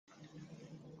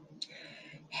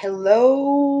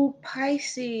Hello,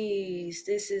 Pisces.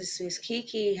 This is Miss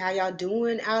Kiki. How y'all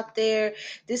doing out there?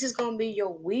 This is gonna be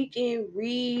your weekend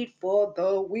read for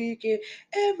the weekend.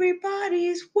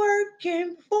 Everybody's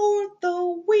working for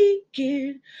the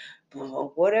weekend.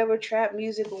 Whatever trap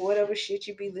music or whatever shit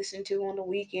you be listening to on the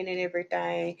weekend and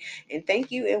everything. And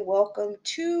thank you and welcome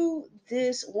to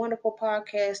this wonderful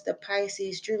podcast, the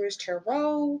Pisces Dreamers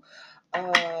Tarot.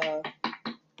 Uh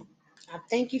I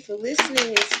thank you for listening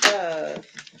and stuff.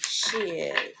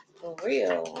 Shit, for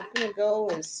real. I'm gonna go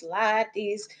and slide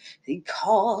these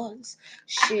cards.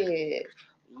 Shit.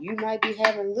 You might be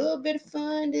having a little bit of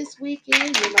fun this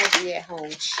weekend. You might be at home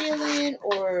chilling,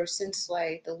 or since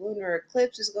like the lunar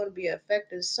eclipse is going to be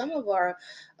affecting some of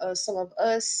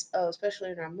us,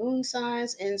 especially in our moon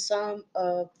signs, and some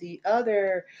of the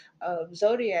other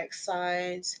zodiac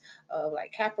signs,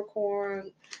 like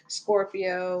Capricorn,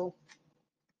 Scorpio,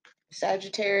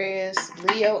 Sagittarius,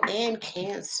 Leo, and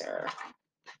Cancer.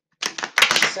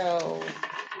 So,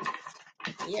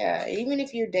 yeah, even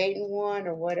if you're dating one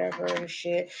or whatever and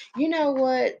shit, you know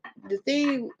what?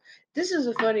 This is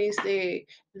the funniest thing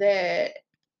that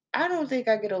I don't think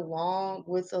I get along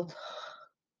with a.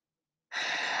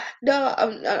 No,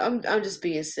 I'm just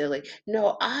being silly.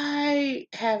 No, I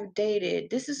have dated.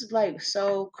 This is like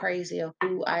so crazy of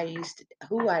who I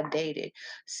dated.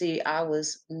 See, I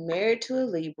was married to a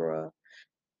Libra,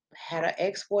 had an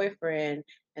ex-boyfriend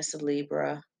that's a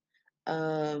Libra.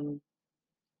 Um,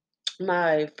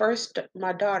 my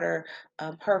daughter,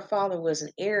 her father was an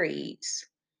Aries,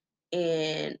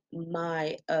 and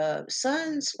my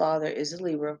son's father is a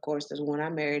Libra, of course, the one I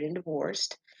married and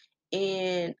divorced.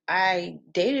 And I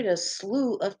dated a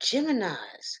slew of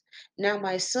Geminis. Now,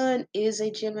 my son is a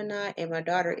Gemini and my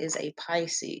daughter is a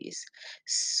Pisces.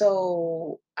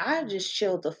 So I just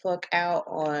chilled the fuck out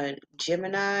on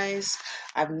Geminis.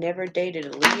 I've never dated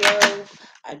a Leo.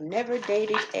 I've never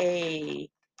dated a.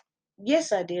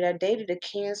 Yes, I did. I dated a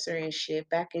Cancer and shit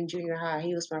back in junior high.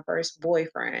 He was my first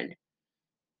boyfriend.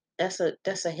 That's a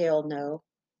hell no.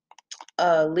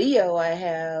 Leo, I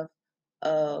have.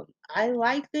 I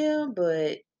like them,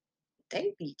 but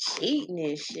they be cheating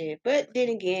and shit. But then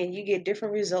again, you get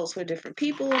different results with different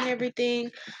people and everything.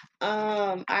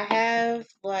 I have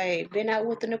like been out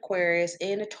with an Aquarius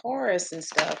and a Taurus and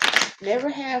stuff. Never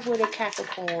have with a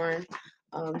Capricorn.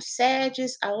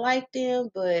 Sagittarius, I like them,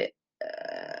 but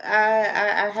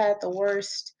I had the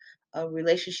worst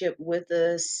relationship with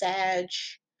a Sag.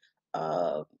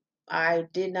 uh, I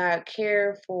did not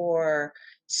care for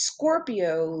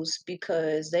Scorpios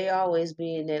because they always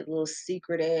be in that little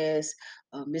secret ass,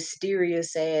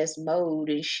 mysterious ass mode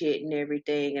and shit and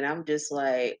everything. And I'm just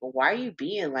like, why are you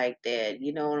being like that?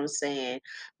 You know what I'm saying?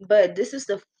 But this is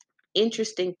the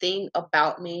interesting thing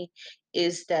about me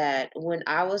is that when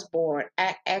I was born,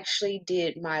 I actually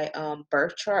did my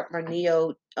birth chart, my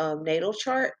neo natal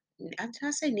chart. Did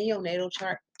I say neonatal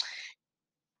chart?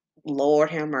 Lord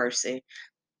have mercy.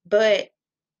 But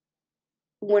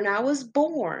when I was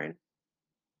born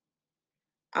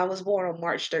on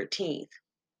March 13th.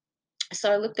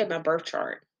 So I looked at my birth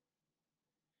chart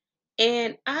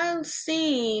and I've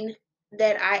seen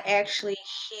that I actually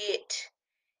hit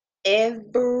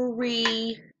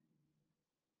every,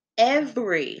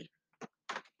 every,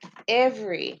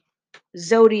 every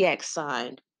zodiac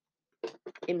sign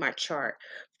in my chart,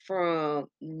 from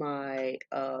my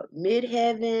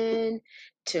midheaven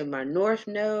to my north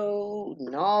node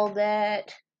and all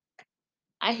that.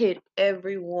 I hit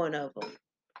every one of them.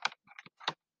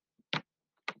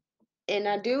 And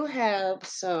I do have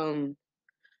some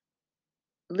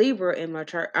Libra in my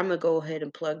chart. I'm gonna go ahead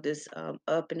and plug this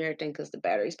up and everything because the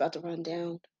battery's about to run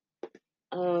down.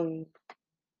 Um,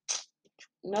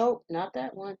 nope, not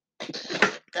that one.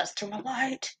 That's to my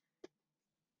light.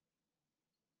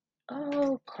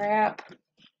 Oh crap!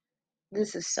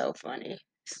 This is so funny.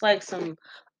 It's like some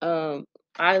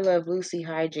I Love Lucy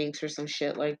hijinks or some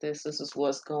shit like this. This is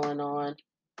what's going on.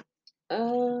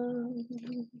 Um,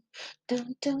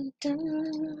 dun dun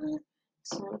dun.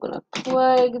 So I'm gonna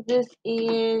plug this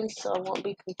in so I won't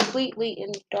be completely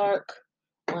in the dark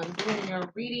while I'm doing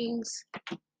your readings.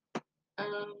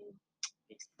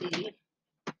 Let's see.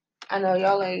 I know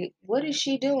y'all like, what is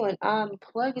she doing? I'm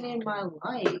plugging in my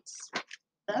lights.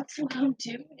 That's what I'm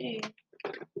doing.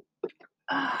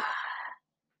 Ah,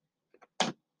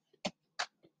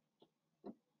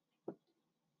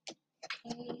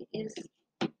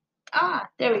 okay,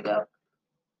 there we go.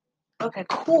 Okay,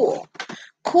 cool.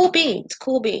 Cool beans,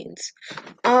 cool beans.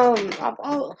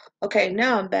 Okay,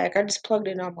 now I'm back. I just plugged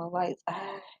in all my lights.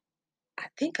 I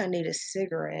think I need a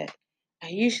cigarette. I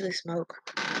usually smoke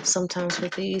sometimes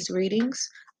with these readings.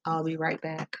 I'll be right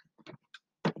back.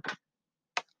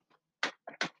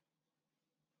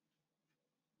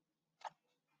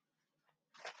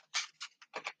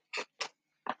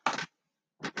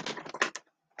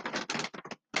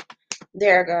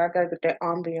 There I go. I gotta get that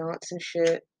ambiance and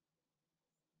shit.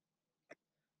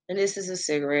 And this is a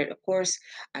cigarette. Of course,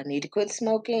 I need to quit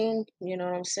smoking. You know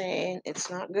what I'm saying? It's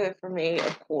not good for me,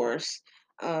 of course.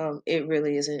 It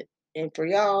really isn't. And for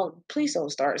y'all, please don't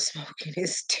start smoking.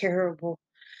 It's terrible.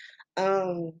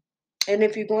 Um, and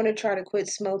if you're going to try to quit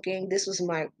smoking, this was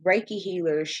my Reiki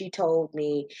healer. She told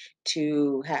me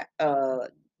to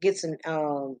get some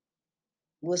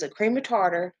was a cream of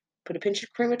tartar, put a pinch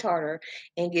of cream of tartar,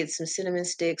 and get some cinnamon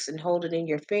sticks and hold it in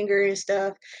your finger and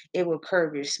stuff. It will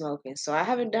curb your smoking. So I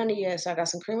haven't done it yet. So I got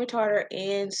some cream of tartar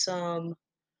and some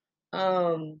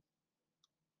um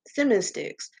cinnamon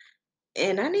sticks.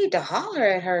 And I need to holler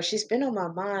at her. She's been on my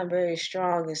mind very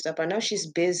strong and stuff. I know she's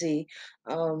busy.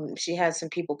 She had some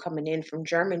people coming in from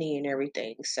Germany and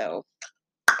everything. So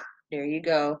there you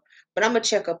go. But I'm gonna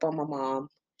check up on my mom.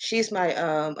 She's my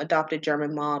adopted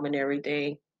German mom and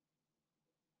everything.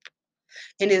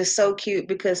 And it was so cute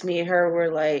because me and her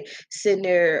were like sitting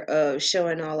there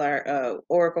showing all our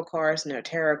oracle cards and our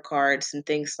tarot cards and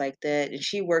things like that. And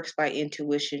she works by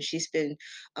intuition. She's been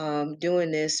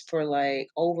doing this for like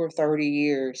over 30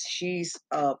 years. She's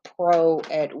a pro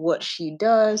at what she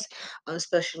does,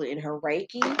 especially in her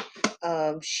Reiki.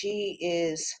 She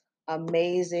is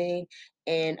amazing.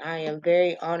 And I am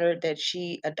very honored that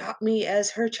she adopted me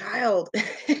as her child.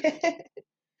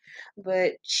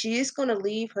 But she is going to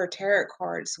leave her tarot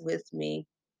cards with me.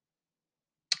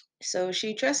 So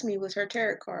she trusts me with her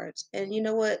tarot cards. And you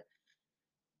know what?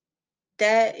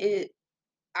 That is,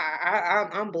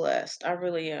 I'm blessed. I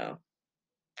really am.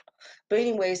 But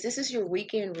anyways, this is your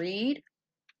weekend read,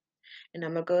 and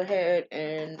I'm gonna go ahead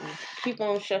and keep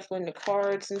on shuffling the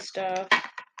cards and stuff.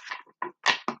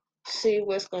 See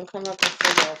what's gonna come up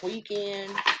for your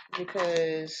weekend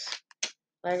because,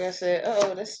 like I said,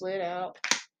 oh, that slid out.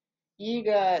 You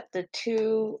got the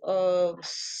Two of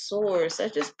Swords.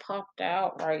 That just popped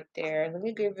out right there. Let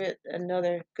me give it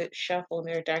another good shuffle and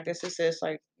everything. I guess it says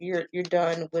like you're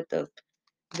done with the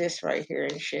this right here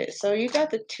and shit. So you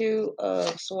got the Two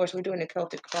of Swords. We're doing the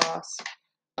Celtic Cross.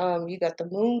 You got the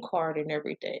Moon card and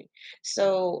everything.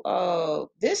 So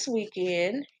this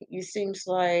weekend, it seems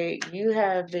like you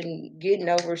have been getting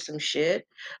over some shit.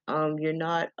 You're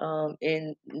not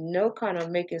in no kind of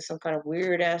making some kind of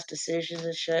weird ass decisions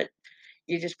and shit.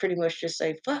 You just pretty much just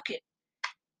say, fuck it.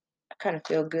 I kind of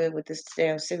feel good with this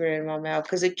damn cigarette in my mouth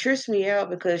because it trips me out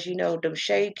because, you know, them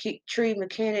tree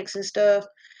mechanics and stuff,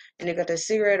 and they got that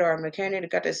cigarette or a mechanic, they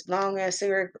got this long ass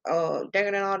cigarette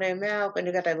dangling out their mouth, and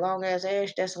they got that long ass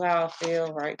ash. That's how I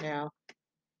feel right now.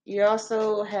 You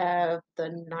also have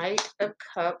the Knight of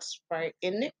Cups right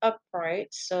in the upright.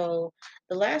 So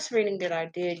the last reading that I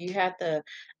did, you had the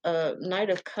Knight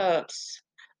of Cups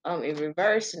in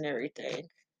reverse and everything.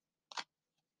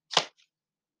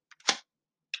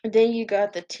 Then you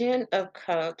got the Ten of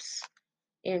Cups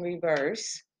in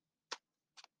reverse.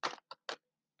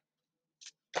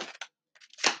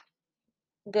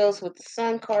 Goes with the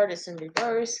Sun card, it's in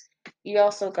reverse. You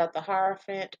also got the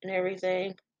Hierophant and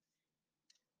everything.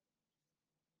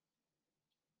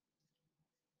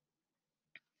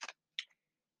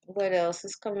 What else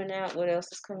is coming out? What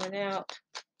else is coming out?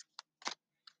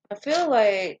 I feel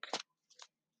like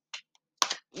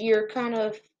you're kind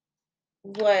of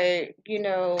like, you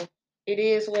know, it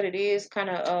is what it is kind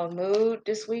of mood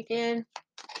this weekend,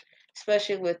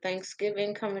 especially with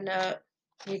Thanksgiving coming up.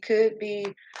 You could be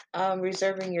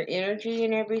reserving your energy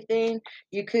and everything.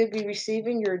 You could be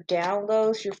receiving your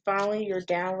downloads. You're finally your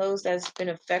downloads that's been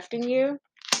affecting you.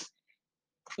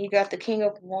 You got the King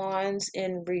of Wands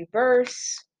in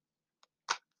reverse.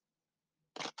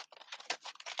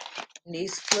 And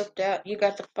these flipped out. You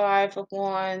got the Five of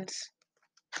Wands.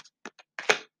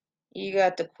 You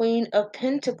got the Queen of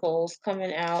Pentacles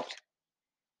coming out.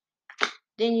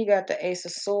 Then you got the Ace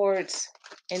of Swords.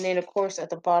 And then, of course, at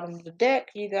the bottom of the deck,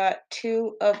 you got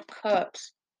Two of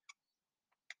Cups.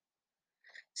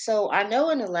 So I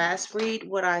know in the last read,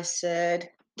 what I said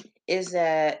is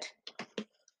that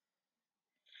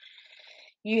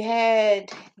you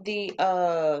had the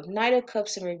Knight of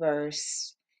Cups in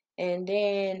reverse. And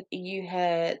then you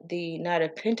had the Knight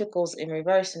of Pentacles in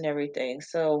reverse and everything.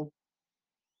 So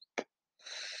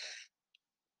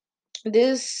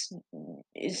this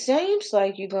it seems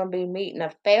like you're gonna be meeting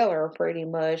a failure pretty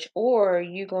much, or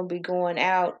you're gonna be going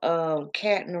out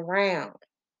catting around.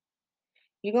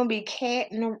 You're gonna be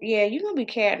yeah, you're gonna be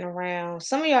catting around.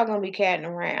 Some of y'all gonna be catting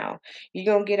around. You're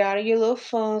gonna get out of your little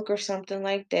funk or something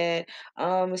like that.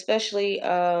 Especially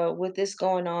with this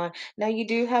going on. Now you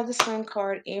do have the sun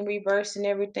card in reverse and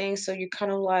everything, so you're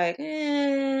kind of like,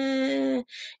 you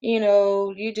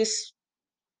know, you're just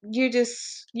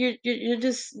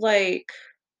like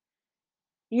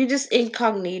You're just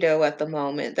incognito at the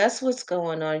moment. That's what's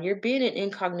going on. You're being an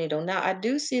incognito. Now, I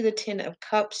do see the Ten of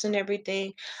Cups and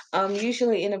everything.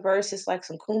 Usually in a verse, it's like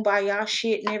some kumbaya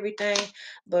shit and everything,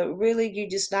 but really, you're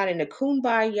just not in the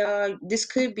kumbaya. This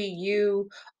could be you,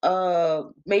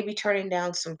 maybe turning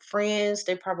down some friends.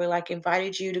 They probably like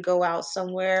invited you to go out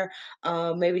somewhere,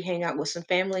 maybe hang out with some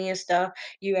family and stuff.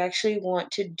 You actually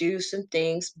want to do some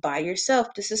things by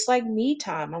yourself. This is like me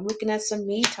time. I'm looking at some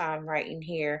me time right in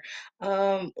here.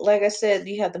 Like I said,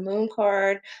 you have the moon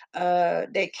card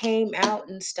that came out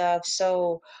and stuff.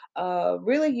 So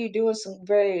really you're doing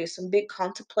some big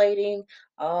contemplating.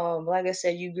 Like I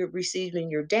said, you get receiving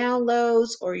your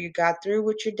downloads or you got through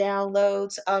with your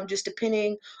downloads, just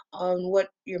depending on what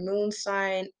your moon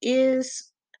sign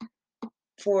is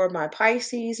for my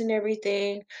Pisces and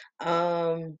everything.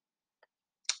 Um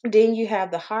then you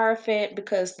have the Hierophant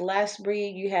because last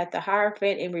read you had the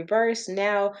Hierophant in reverse.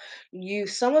 Now you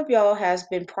some of y'all has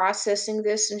been processing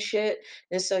this and shit,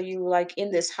 and so you like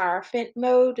in this Hierophant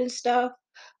mode and stuff.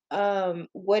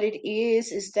 What it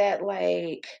is that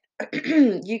like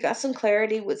you got some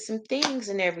clarity with some things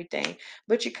and everything,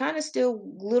 but you're kind of still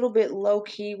a little bit low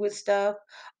key with stuff.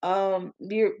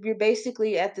 You're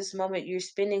basically at this moment you're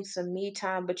spending some me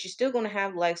time, but you're still gonna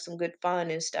have like some good fun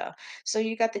and stuff. So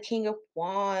you got the King of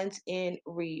Wands in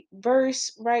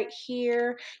reverse right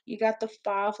here. You got the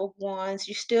Five of Wands.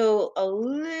 You're still a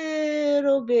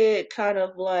little bit kind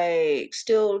of like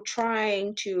still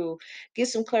trying to get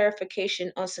some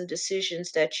clarification on some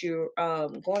decisions that you're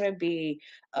going to be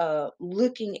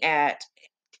looking at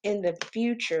in the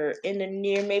future, in the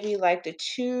near, maybe like the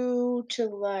 2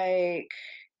 to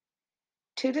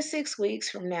 6 weeks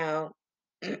from now.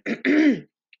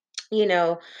 you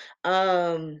know,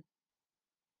 um,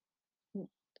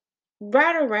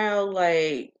 right around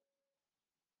like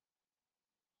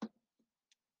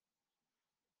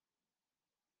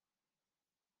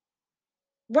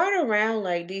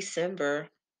December.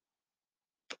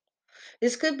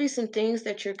 This could be some things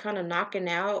that you're kind of knocking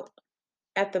out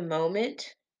at the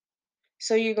moment.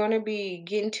 So you're going to be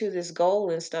getting to this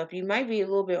goal and stuff. You might be a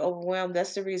little bit overwhelmed.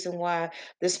 That's the reason why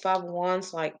this Five of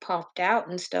Wands like popped out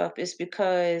and stuff. Is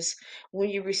because when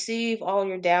you receive all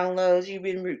your downloads, you've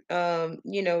been,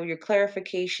 your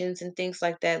clarifications and things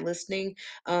like that. Listening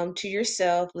to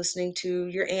yourself, listening to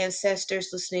your ancestors,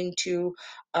 listening to,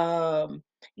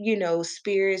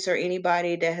 spirits or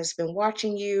anybody that has been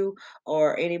watching you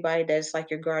or anybody that's like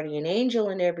your guardian angel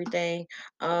and everything.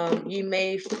 You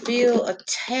may feel a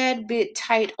tad bit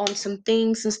tight on some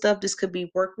things and stuff. This could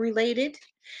be work related.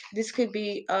 This could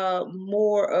be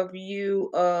more of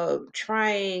you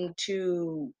trying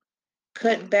to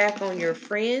cut back on your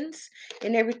friends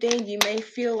and everything. You may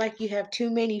feel like you have too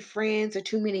many friends or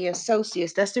too many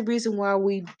associates. That's the reason why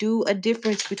we do a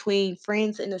difference between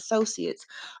friends and associates.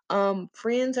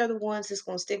 Friends are the ones that's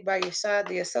going to stick by your side.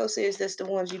 The associates, that's the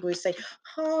ones you would say,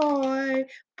 hi,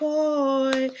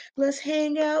 bye, let's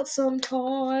hang out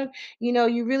sometime.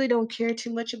 You really don't care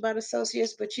too much about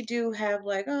associates, but you do have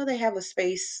like, oh, they have a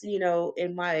space,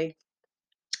 in my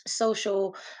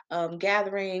social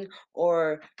gathering,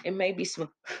 or it may be some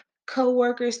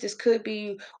co-workers. This could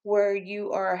be where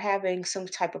you are having some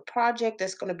type of project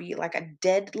that's going to be like a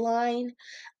deadline,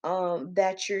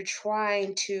 that you're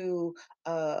trying to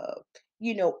uh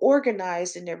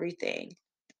organize and everything.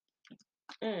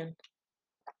 Mm.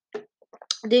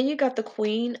 Then you got the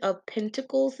Queen of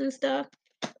Pentacles and stuff.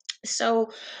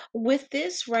 So with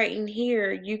this right in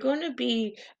here, you're going to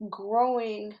be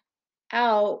growing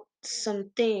out some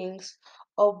things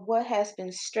of what has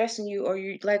been stressing you, or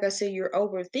you, like I said, you're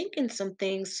overthinking some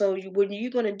things. So what you're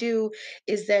going to do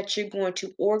is that you're going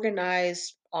to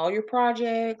organize all your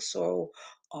projects, or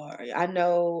I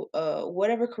know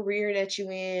whatever career that you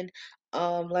in.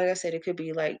 Like I said, it could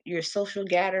be like your social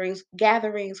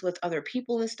gatherings with other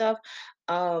people and stuff.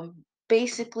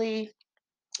 Basically,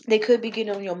 they could be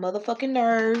getting on your motherfucking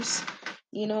nerves.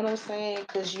 You know what I'm saying?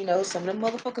 Because some of them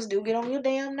motherfuckers do get on your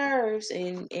damn nerves,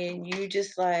 and you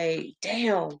just like,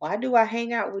 damn, why do I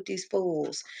hang out with these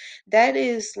fools? That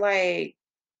is like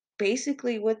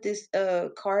basically what this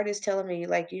card is telling me.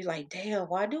 Like, you're like, damn,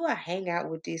 why do I hang out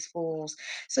with these fools?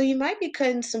 So you might be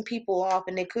cutting some people off,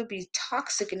 and they could be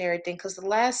toxic and everything. Because the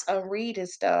last read and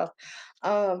stuff,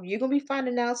 you're gonna be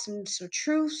finding out some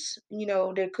truths.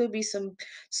 There could be some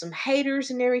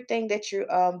haters and everything that you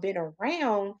been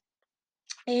around,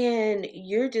 and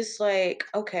you're just like,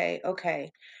 okay,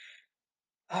 okay,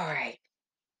 all right,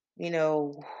 you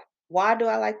know. Why do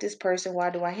I like this person?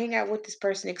 Why do I hang out with this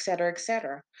person, et cetera, et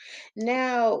cetera?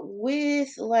 Now,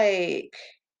 with like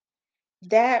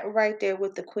That right there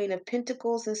with the Queen of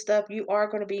Pentacles and stuff, you are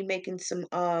going to be making some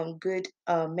good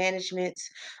managements.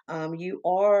 You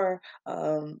are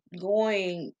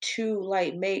going to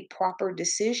like make proper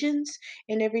decisions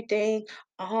and everything.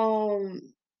 Um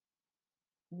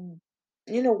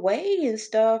in a way and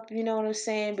stuff, you know what I'm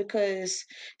saying? Because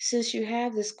since you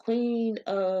have this Queen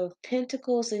of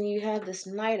Pentacles and you have this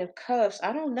Knight of Cups,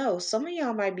 I don't know. Some of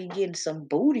y'all might be getting some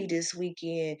booty this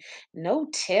weekend. No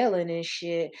telling and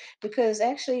shit. Because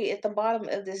actually, at the bottom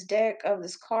of this deck of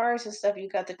this cards and stuff, you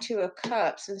got the Two of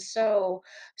Cups. And so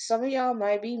some of y'all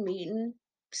might be meeting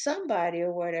somebody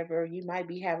or whatever. You might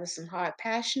be having some hot,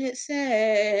 passionate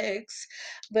sex.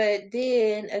 But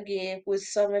then again, with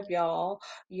some of y'all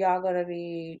gonna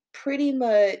be pretty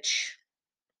much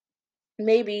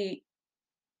maybe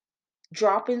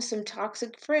dropping some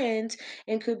toxic friends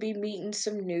and could be meeting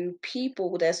some new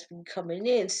people that's coming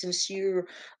in since you're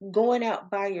going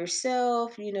out by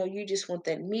yourself, you just want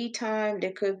that me time.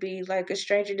 There could be like a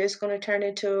stranger that's going to turn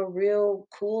into a real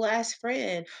cool ass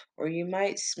friend, or you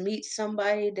might meet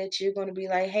somebody that you're going to be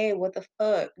like, hey, what the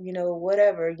fuck,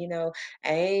 whatever, I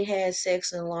ain't had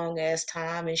sex in a long ass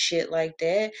time and shit like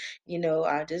that.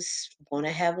 I just want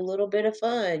to have a little bit of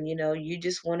fun. You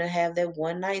just want to have that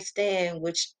one night stand,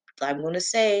 which I'm going to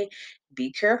say,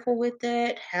 be careful with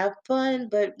that. Have fun,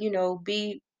 but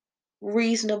be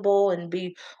reasonable and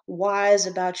be wise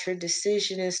about your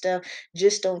decision and stuff.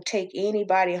 Just don't take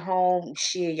anybody home.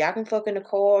 Shit, y'all can fuck in the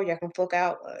car, y'all can fuck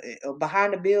out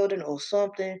behind the building or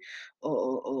something,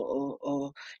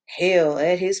 or hell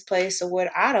at his place or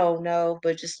what. I don't know,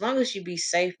 but just as long as you be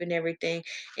safe and everything.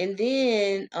 And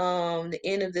then the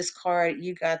end of this card,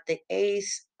 you got the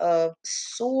Ace of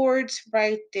Swords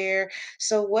right there.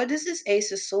 So what is this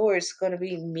Ace of Swords going to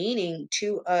be meaning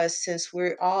to us since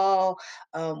we're all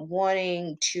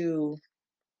wanting to,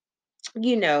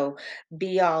 you know,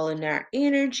 be all in our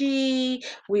energy.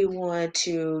 We want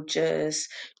to just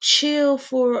chill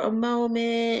for a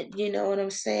moment. You know what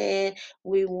I'm saying?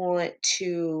 We want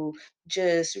to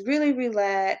just really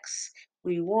relax.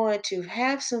 We want to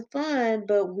have some fun,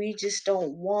 but we just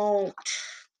don't want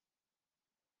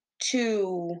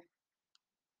to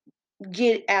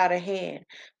get out of hand.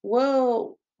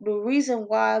 Well, the reason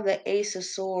why the Ace of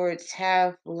Swords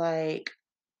have like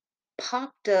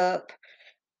popped up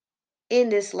in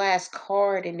this last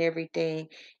card and everything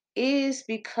is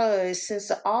because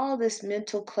since all this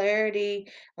mental clarity,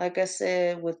 like I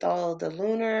said, with all the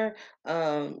lunar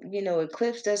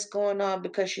eclipse that's going on,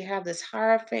 because you have this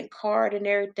Hierophant card and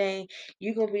everything,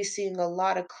 you're gonna be seeing a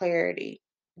lot of clarity.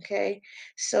 Okay.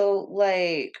 So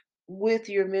like with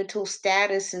your mental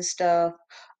status and stuff,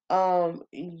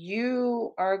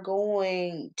 you are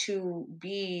going to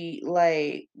be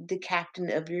like the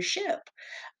captain of your ship.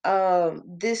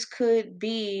 This could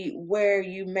be where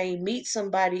you may meet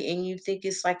somebody and you think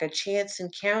it's like a chance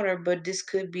encounter, but this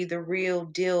could be the real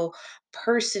deal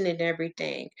person and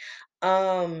everything.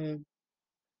 Um,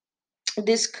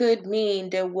 this could mean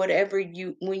that whatever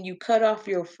when you cut off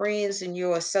your friends and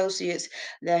your associates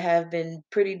that have been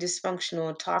pretty dysfunctional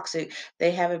and toxic, they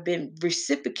haven't been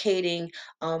reciprocating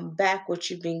back what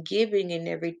you've been giving and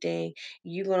everything.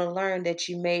 You're going to learn that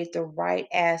you made the right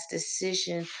ass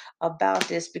decision about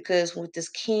this, because with this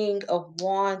King of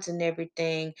Wands and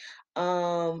everything,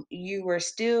 you were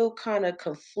still kind of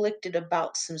conflicted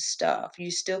about some stuff.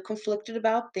 You still conflicted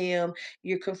about them.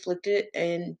 You're conflicted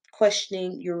and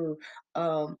questioning your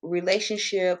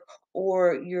relationship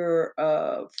or your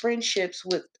friendships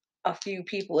with a few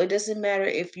people. It doesn't matter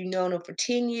if you've known them for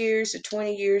 10 years or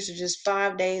 20 years or just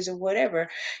 5 days or whatever.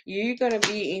 You're going to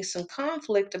be in some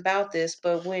conflict about this.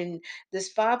 But when this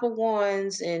Five of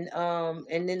Wands and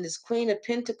then this Queen of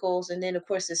Pentacles and then of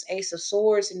course this Ace of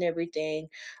Swords and everything,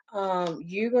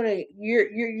 you're gonna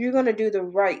do the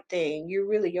right thing. You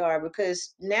really are,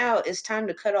 because now it's time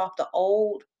to cut off the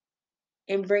old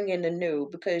and bring in the new,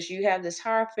 because you have this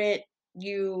Hierophant.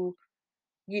 You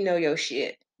know your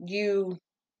shit. You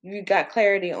got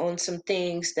clarity on some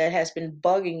things that has been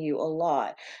bugging you a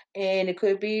lot. And it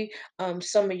could be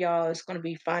some of y'all is going to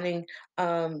be finding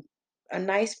um a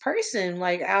nice person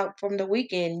like out from the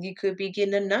weekend. You could be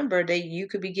getting a number that you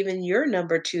could be giving your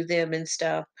number to them and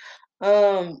stuff.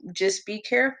 Just be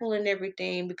careful and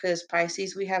everything, because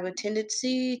Pisces, we have a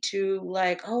tendency to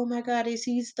like, oh my God, is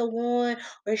he's the one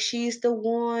or she's the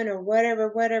one or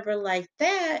whatever like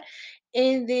that,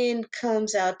 and then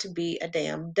comes out to be a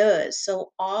damn dud.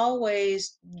 So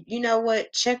always, you know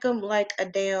what, check them like a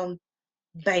damn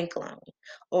bank loan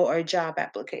or a job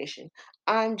application.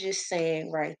 I'm just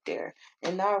saying right there.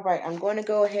 And all right, I'm going to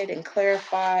go ahead and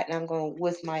clarify, and I'm going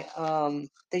with my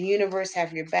the universe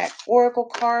have your back oracle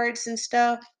cards and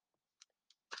stuff.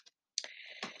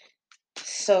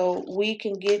 so we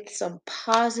can get some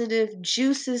positive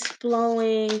juices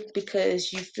flowing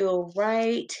because you feel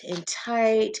right and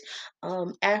tight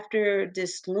after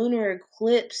this lunar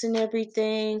eclipse and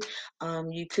everything.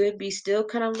 You could be still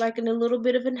kind of like in a little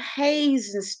bit of a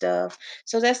haze and stuff.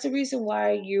 So that's the reason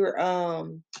why you're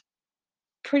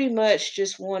pretty much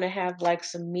just want to have like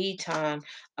some me time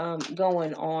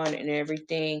going on and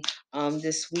everything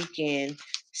this weekend.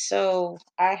 So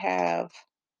I have,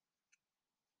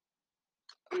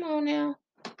 come on now.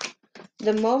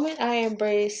 The moment I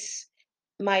embrace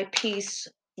my peace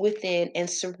within and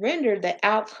surrender the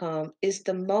outcome is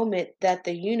the moment that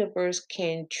the universe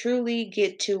can truly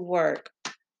get to work.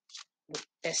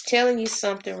 That's telling you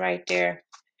something right there.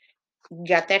 You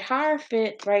got that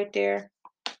Hierophant right there.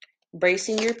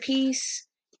 Embracing your peace.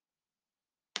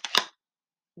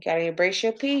 You got to embrace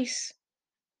your peace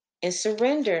and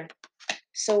surrender.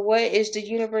 So, what is the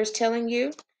universe telling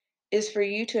you? Is for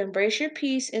you to embrace your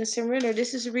peace and surrender.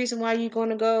 This is the reason why you're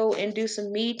going to go and do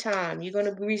some me time. You're going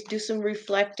to do some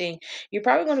reflecting. You're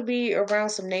probably going to be around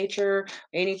some nature or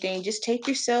anything. Just take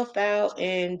yourself out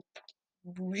and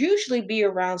usually be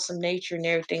around some nature and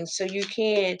everything so you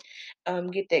can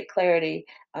get that clarity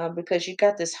because you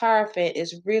got this hierophant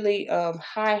is really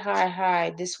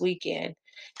high this weekend.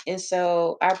 And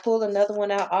so I pulled another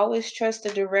one out. Always trust the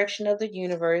direction of the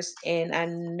universe, and I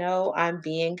know I'm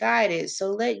being guided.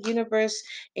 So let universe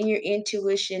and your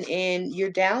intuition and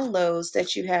your downloads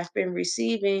that you have been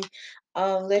receiving,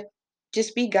 let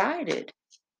just be guided.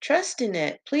 Trust in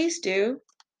it. Please do.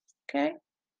 Okay.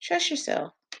 Trust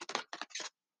yourself.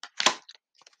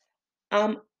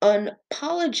 I'm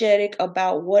unapologetic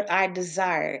about what I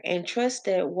desire and trust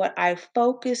that what I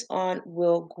focus on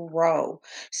will grow.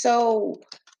 So,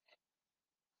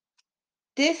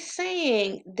 this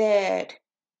saying that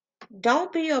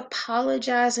don't be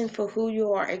apologizing for who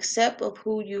you are, accept of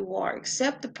who you are.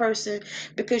 Accept the person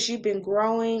because you've been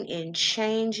growing and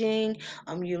changing.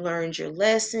 You learned your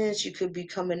lessons. You could be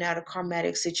coming out of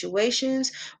karmatic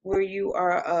situations where you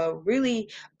are really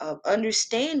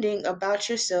understanding about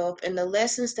yourself and the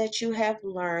lessons that you have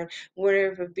learned,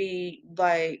 whether it be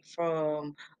like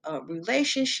from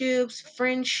relationships,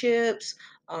 friendships,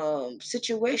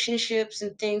 situationships,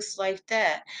 and things like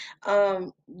that.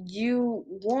 You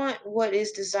want what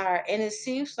is desired, and it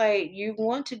seems like you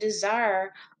want to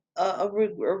desire a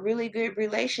really good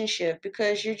relationship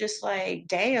because you're just like,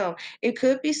 damn, it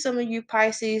could be some of you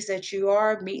Pisces that you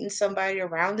are meeting somebody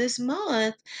around this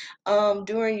month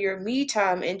during your me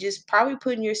time and just probably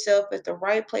putting yourself at the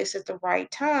right place at the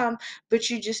right time, but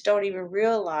you just don't even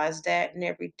realize that and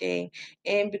everything.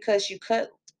 And because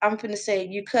I'm going to say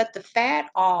you cut the fat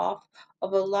off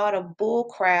of a lot of bull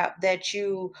crap that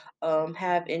you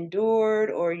have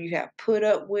endured or you have put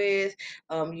up with.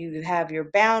 You have your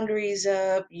boundaries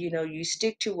up. You know, you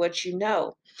stick to what you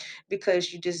know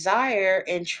because you desire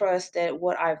and trust that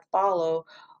what I follow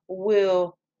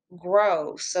will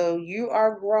grow. So you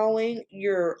are growing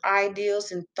your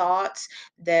ideals and thoughts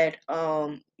that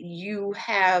you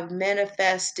have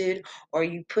manifested or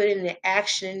you put into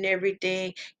action and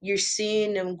everything. You're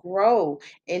seeing them grow.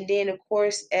 And then of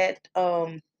course at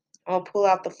I'll pull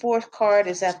out the fourth card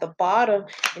is at the bottom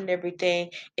and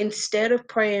everything. Instead of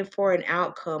praying for an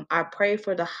outcome, I pray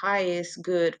for the highest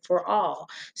good for all.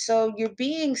 So you're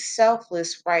being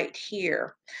selfless right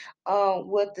here.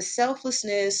 With the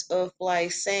selflessness of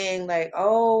like saying like,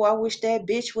 oh, I wish that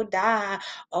bitch would die.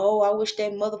 Oh, I wish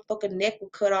that motherfucker neck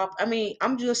would cut off. I mean,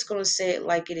 I'm just gonna say it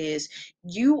like it is.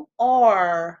 You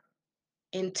are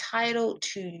entitled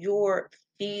to your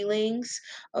feelings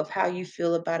of how you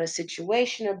feel about a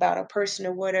situation, about a person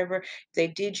or whatever, if they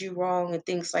did you wrong and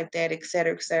things like that, et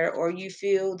cetera, or you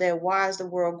feel that why is the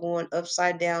world going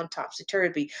upside down,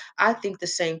 topsy-turvy? I think the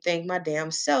same thing my damn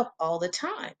self all the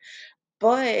time.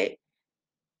 But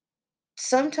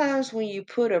sometimes when you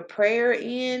put a prayer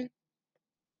in,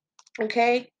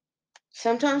 okay,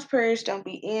 sometimes prayers don't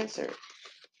be answered.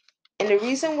 And the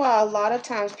reason why a lot of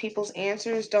times people's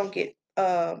answers don't get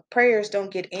prayers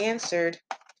don't get answered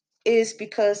is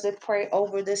because they pray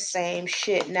over the same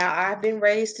shit. Now, I've been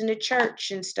raised in the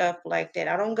church and stuff like that.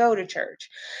 I don't go to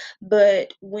church.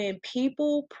 But when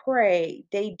people pray,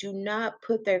 they do not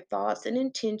put their thoughts and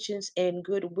intentions and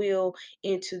goodwill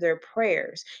into their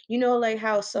prayers. You know, like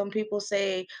how some people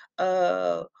say,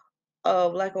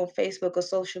 like on Facebook or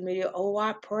social media, oh,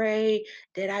 I pray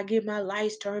that I get my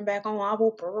lights turned back on. I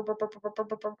will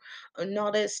and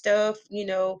all that stuff.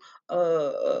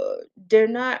 They're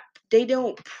not. They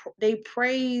don't. They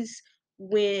praise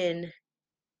when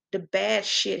the bad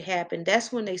shit happened.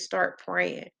 That's when they start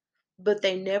praying. but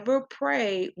they never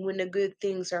pray when the good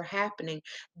things are happening.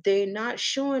 They're not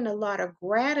showing a lot of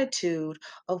gratitude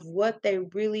of what they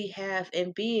really have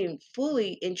and being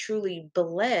fully and truly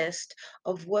blessed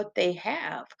of what they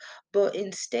have. But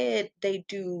instead, they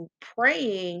do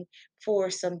praying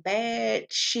for some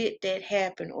bad shit that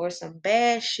happened or some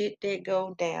bad shit that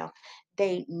go down.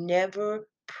 They never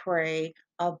pray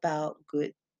about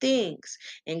good things.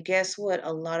 And guess what?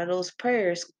 A lot of those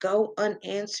prayers go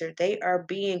unanswered. They are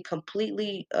being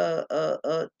completely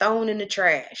thrown in the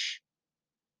trash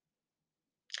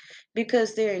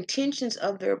because their intentions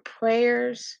of their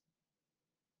prayers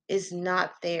is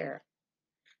not there.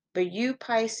 But you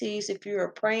Pisces, if you're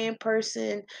a praying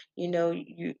person,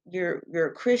 you're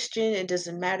a Christian. It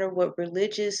doesn't matter what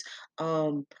religious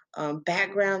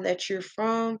background that you're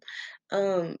from.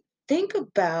 Um, think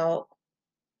about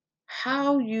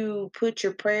how you put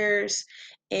your prayers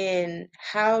and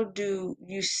how do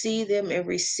you see them and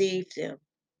receive them.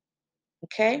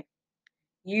 Okay?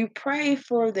 You pray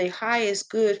for the highest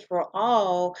good for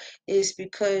all is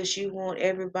because you want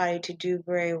everybody to do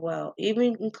very well,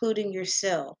 even including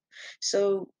yourself.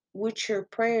 So, with your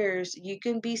prayers, you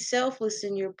can be selfless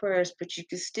in your prayers, but you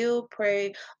can still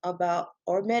pray about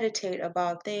or meditate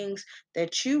about things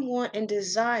that you want and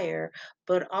desire,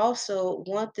 but also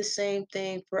want the same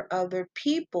thing for other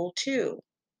people too.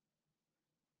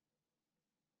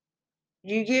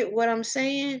 You get what I'm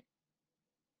saying?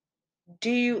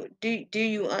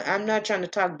 I'm not trying to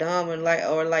talk dumb and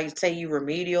like say you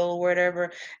remedial or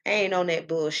whatever. I ain't on that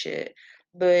bullshit.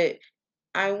 But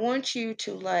I want you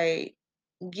to like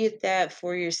get that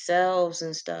for yourselves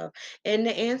and stuff. And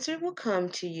the answer will come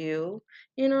to you.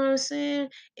 You know what I'm saying?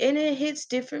 And it hits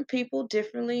different people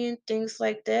differently and things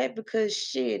like that because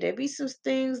shit, there be some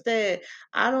things that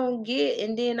I don't get.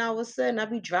 And then all of a sudden I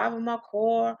be driving my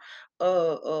car,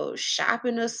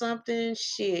 shopping or something,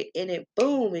 shit, and it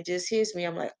boom, it just hits me.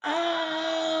 I'm like,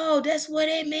 oh, that's what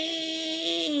it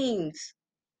means.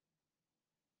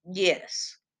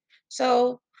 Yes.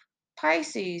 So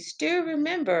Pisces, do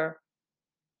remember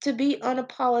to be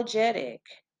unapologetic,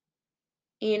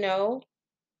 you know,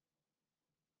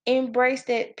 embrace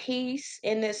that peace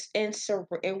and this and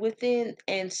within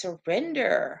and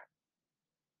surrender.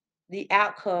 The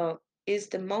outcome is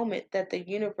the moment that the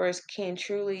universe can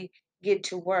truly get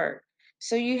to work.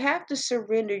 So you have to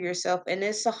surrender yourself, and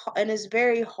and it's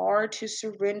very hard to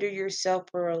surrender yourself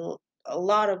for a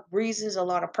lot of reasons, a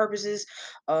lot of purposes.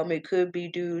 It could be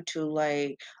due to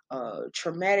like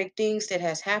traumatic things that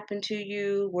has happened to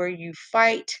you, where you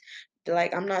fight.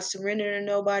 Like I'm not surrendering to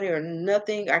nobody or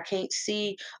nothing. I can't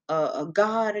see a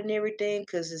God and everything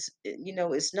because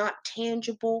it's not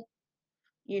tangible.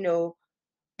 You know,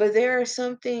 but there are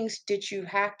some things that you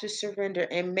have to surrender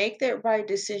and make that right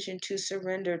decision to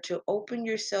surrender, to open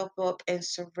yourself up and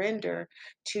surrender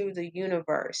to the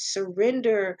universe,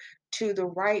 surrender to the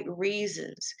right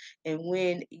reasons. And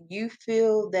when you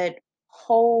feel that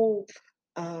whole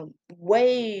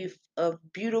wave of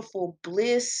beautiful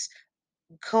bliss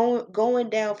going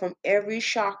down from every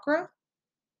chakra,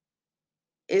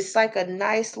 it's like a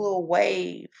nice little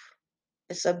wave.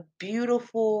 It's a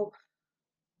beautiful,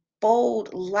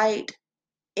 bold light.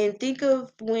 And think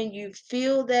of when you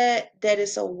feel that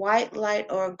it's a white light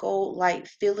or a gold light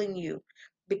filling you,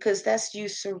 because that's you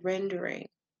surrendering,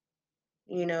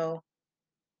 you know.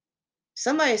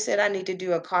 Somebody said I need to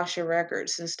do Akasha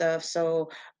records and stuff, so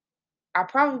I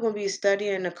probably gonna be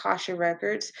studying Akasha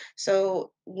records.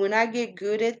 So when I get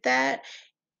good at that,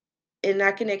 and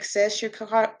I can access your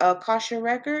Akasha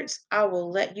records, I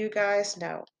will let you guys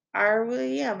know. I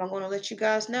really am. I'm going to let you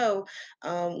guys know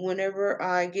whenever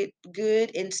I get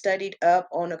good and studied up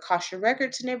on Akasha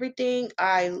records and everything.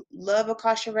 I love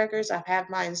Akasha records. I've had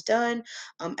mine's done.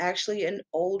 I'm actually an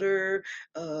older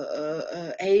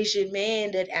Asian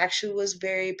man that actually was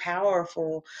very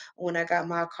powerful when I got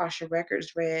my Akasha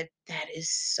records read. That is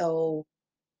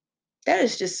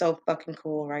just so fucking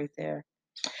cool right there.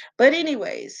 But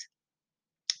anyways,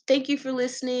 thank you for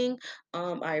listening.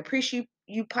 I appreciate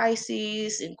you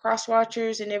Pisces and cross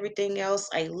watchers and everything else.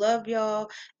 I love y'all.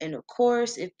 And of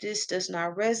course, if this does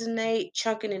not resonate,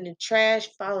 chunk it in the trash,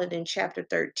 file it in chapter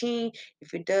 13.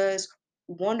 If it does,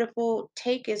 wonderful.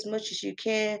 Take as much as you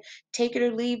can. Take it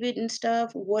or leave it and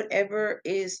stuff. Whatever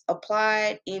is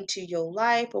applied into your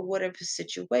life or whatever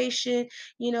situation,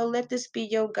 let this be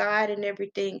your guide and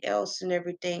everything else and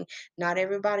everything. Not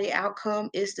everybody outcome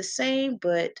is the same,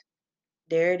 but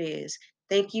there it is.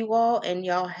 Thank you all, and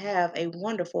y'all have a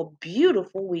wonderful,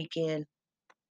 beautiful weekend.